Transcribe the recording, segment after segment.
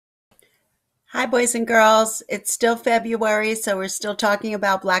Hi, boys and girls. It's still February, so we're still talking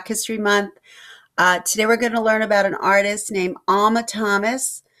about Black History Month. Today, we're going to learn about an artist named Alma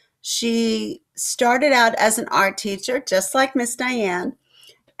Thomas. She started out as an art teacher, just like Miss Diane.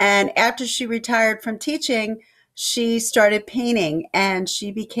 And after she retired from teaching, she started painting and she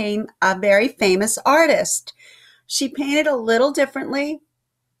became a very famous artist. She painted a little differently.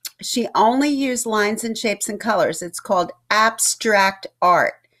 She only used lines and shapes and colors. It's called abstract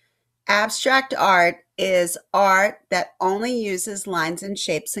art. Abstract art is art that only uses lines and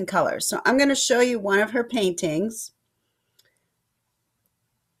shapes and colors. So I'm going to show you one of her paintings.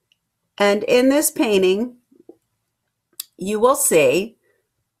 And in this painting, you will see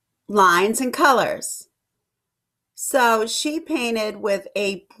lines and colors. So she painted with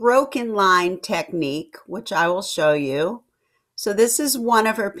a broken line technique, which I will show you. So this is one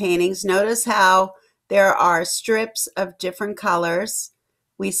of her paintings. Notice how there are strips of different colors.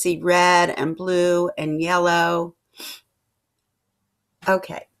 We see red and blue and yellow.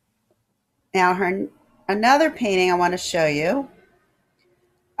 Okay. Now another painting I want to show you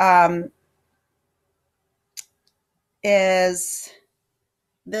is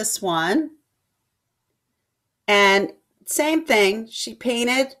this one. And same thing, she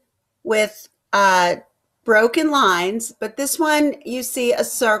painted with broken lines, but this one you see a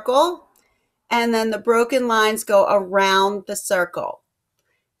circle and then the broken lines go around the circle.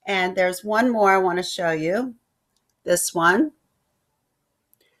 And there's one more I want to show you. This one.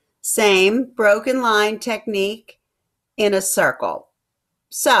 Same broken line technique in a circle.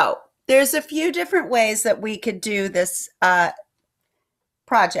 So there's a few different ways that we could do this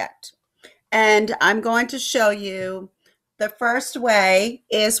project. And I'm going to show you the first way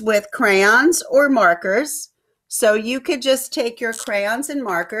is with crayons or markers. So you could just take your crayons and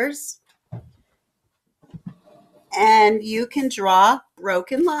markers and you can draw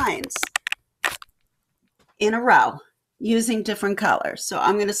broken lines in a row using different colors. So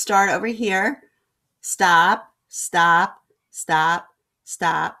I'm going to start over here. Stop, stop, stop,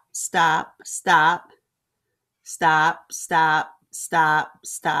 stop, stop, stop, stop, stop, stop,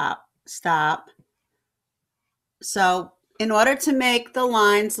 stop, stop. So in order to make the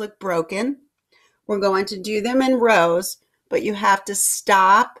lines look broken, we're going to do them in rows, but you have to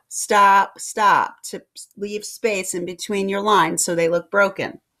stop, stop, stop to leave space in between your lines so they look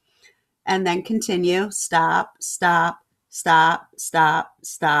broken. And then continue, stop, stop, stop, stop,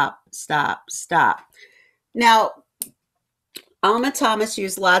 stop, stop, stop. Now, Alma Thomas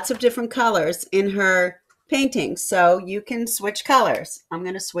used lots of different colors in her paintings, so you can switch colors. I'm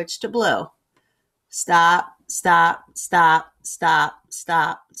going to switch to blue. Stop, stop, stop, stop,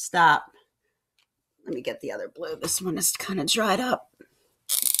 stop, stop. Let me get the other blue. This one is kind of dried up.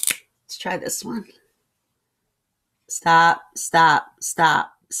 Let's try this one. Stop, stop,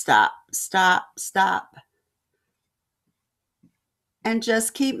 stop, stop, stop, stop. And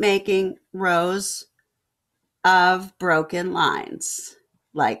just keep making rows of broken lines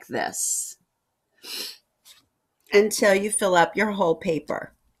like this until you fill up your whole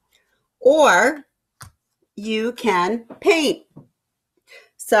paper. Or you can paint.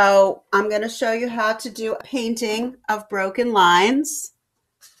 So I'm going to show you how to do a painting of broken lines.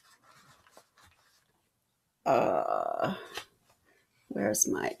 Where's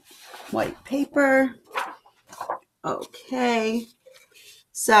my white paper? Okay.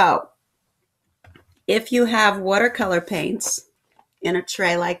 So if you have watercolor paints in a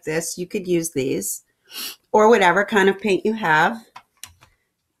tray like this, you could use these or whatever kind of paint you have.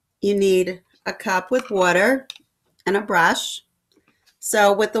 You need a cup with water and a brush.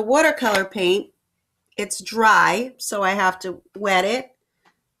 So with the watercolor paint, it's dry, so I have to wet it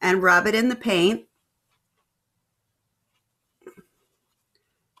and rub it in the paint.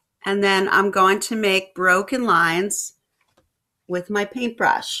 And then I'm going to make broken lines with my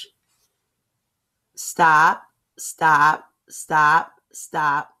paintbrush. Stop, stop, stop,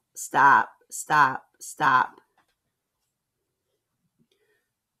 stop, stop, stop, stop.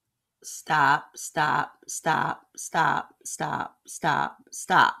 Stop, stop, stop, stop, stop, stop,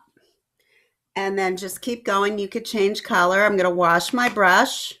 stop. And then just keep going. You could change color. I'm going to wash my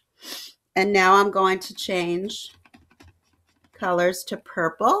brush. And now I'm going to change colors to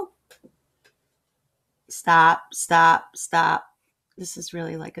purple. Stop, stop, stop. This is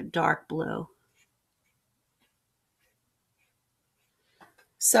really like a dark blue.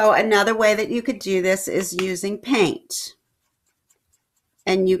 So another way that you could do this is using paint.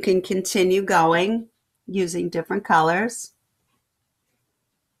 And you can continue going using different colors.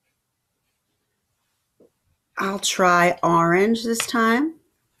 I'll try orange this time.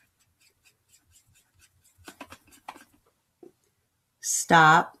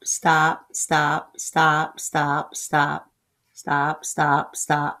 Stop, stop, stop, stop, stop, stop, stop, stop,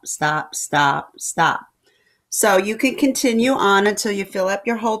 stop, stop, stop, stop. So you can continue on until you fill up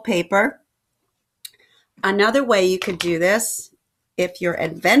your whole paper. Another way you could do this, if you're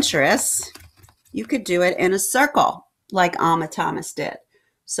adventurous, you could do it in a circle like Alma Thomas did.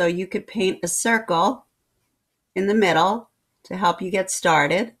 So you could paint a circle in the middle to help you get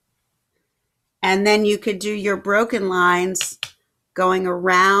started. And then you could do your broken lines going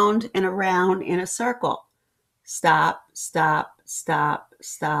around and around in a circle. Stop, stop, stop,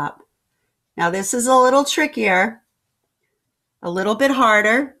 stop. Now this is a little trickier, a little bit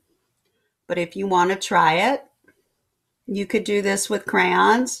harder, but if you want to try it, you could do this with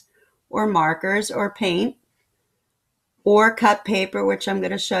crayons or markers or paint or cut paper, which I'm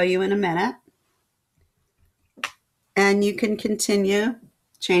going to show you in a minute. And you can continue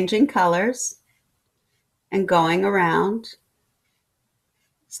changing colors and going around.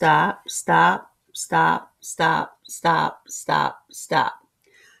 Stop, stop, stop, stop, stop, stop, stop.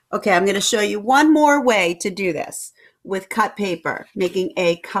 Okay, I'm going to show you one more way to do this with cut paper, making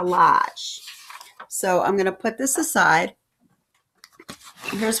a collage. So I'm going to put this aside.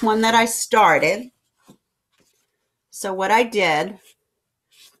 Here's one that I started. So what I did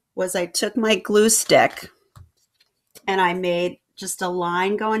was I took my glue stick and I made just a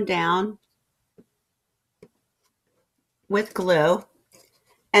line going down with glue.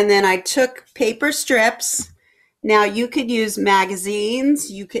 And then I took paper strips. Now you could use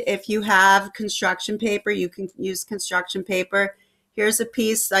magazines. You could, if you have construction paper, you can use construction paper. Here's a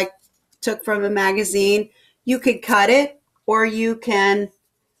piece I took from a magazine. You could cut it or you can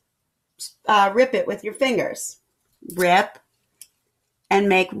rip it with your fingers. Rip and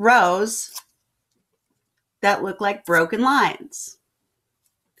make rows that look like broken lines.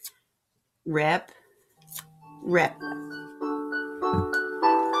 Rip, rip.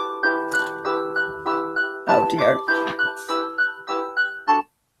 Oh dear.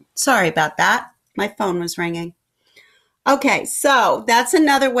 Sorry about that. My phone was ringing. Okay, so that's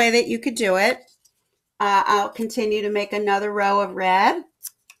another way that you could do it. I'll continue to make another row of red.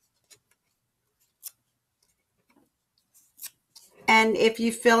 And if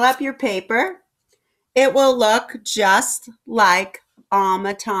you fill up your paper, it will look just like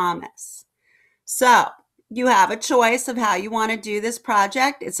Alma Thomas. So you have a choice of how you want to do this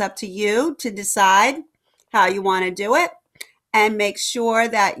project. It's up to you to decide how you want to do it, and make sure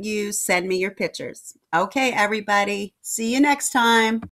that you send me your pictures. Okay, everybody, see you next time.